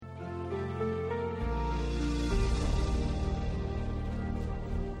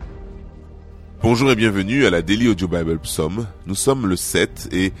Bonjour et bienvenue à la Daily Audio Bible Psaume. Nous sommes le 7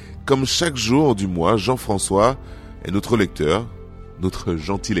 et comme chaque jour du mois, Jean-François est notre lecteur, notre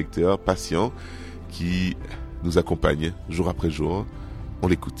gentil lecteur patient qui nous accompagne jour après jour. On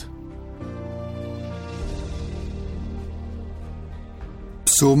l'écoute.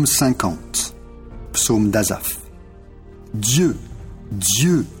 Psaume 50, psaume d'Asaph. Dieu,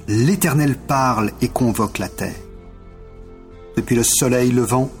 l'Éternel parle et convoque la terre. Depuis le soleil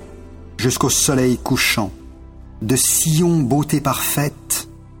levant jusqu'au soleil couchant, de Sion beauté parfaite,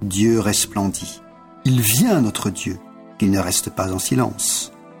 Dieu resplendit. Il vient notre Dieu, il ne reste pas en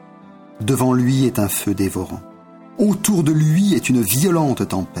silence. Devant lui est un feu dévorant. Autour de lui est une violente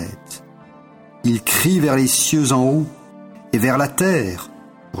tempête. Il crie vers les cieux en haut et vers la terre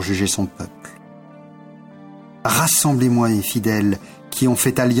pour juger son peuple. Rassemblez-moi les fidèles qui ont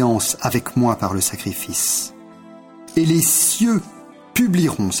fait alliance avec moi par le sacrifice. Et les cieux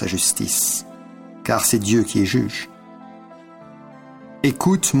publieront sa justice, car c'est Dieu qui est juge.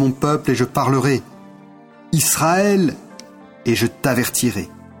 Écoute mon peuple et je parlerai, Israël, et je t'avertirai.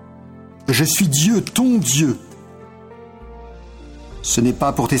 Je suis Dieu, ton Dieu. Ce n'est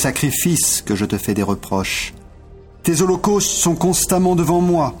pas pour tes sacrifices que je te fais des reproches. Tes holocaustes sont constamment devant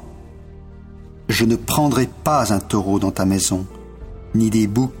moi. Je ne prendrai pas un taureau dans ta maison, ni des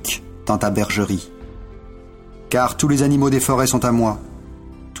boucs dans ta bergerie. Car tous les animaux des forêts sont à moi,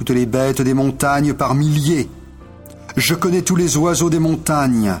 toutes les bêtes des montagnes par milliers. Je connais tous les oiseaux des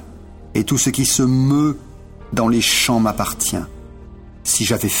montagnes, et tout ce qui se meut dans les champs m'appartient. Si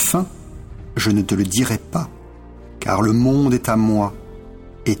j'avais faim, je ne te le dirais pas, car le monde est à moi,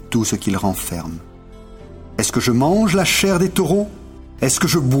 et tout ce qu'il renferme. Est-ce que je mange la chair des taureaux? Est-ce que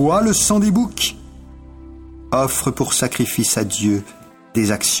je bois le sang des boucs? Offre pour sacrifice à Dieu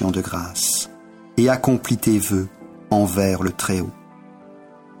des actions de grâce, et accomplis tes vœux envers le Très-Haut.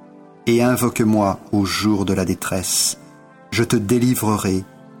 Et invoque-moi au jour de la détresse, je te délivrerai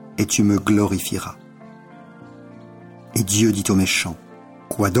et tu me glorifieras. Et Dieu dit aux méchants,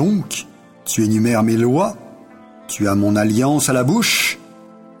 quoi donc? Tu énumères mes lois? Tu as mon alliance à la bouche?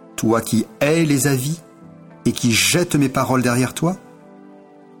 Toi qui hais les avis et qui jettes mes paroles derrière toi?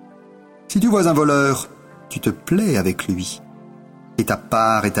 Si tu vois un voleur, tu te plais avec lui, et ta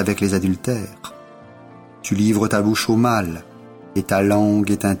part est avec les adultères. Tu livres ta bouche au mal, et ta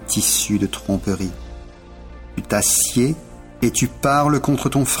langue est un tissu de tromperie. Tu t'assieds et tu parles contre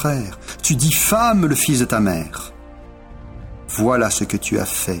ton frère. Tu diffames le fils de ta mère. Voilà ce que tu as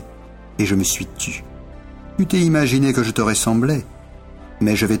fait, et je me suis tu. Tu t'es imaginé que je te ressemblais,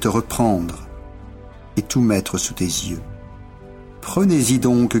 mais je vais te reprendre et tout mettre sous tes yeux. Prenez-y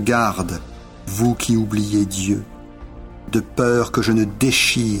donc garde, vous qui oubliez Dieu, de peur que je ne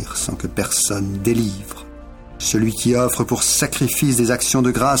déchire sans que personne délivre. Celui qui offre pour sacrifice des actions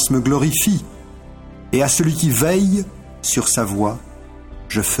de grâce me glorifie, et à celui qui veille sur sa voie,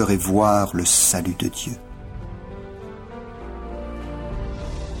 je ferai voir le salut de Dieu.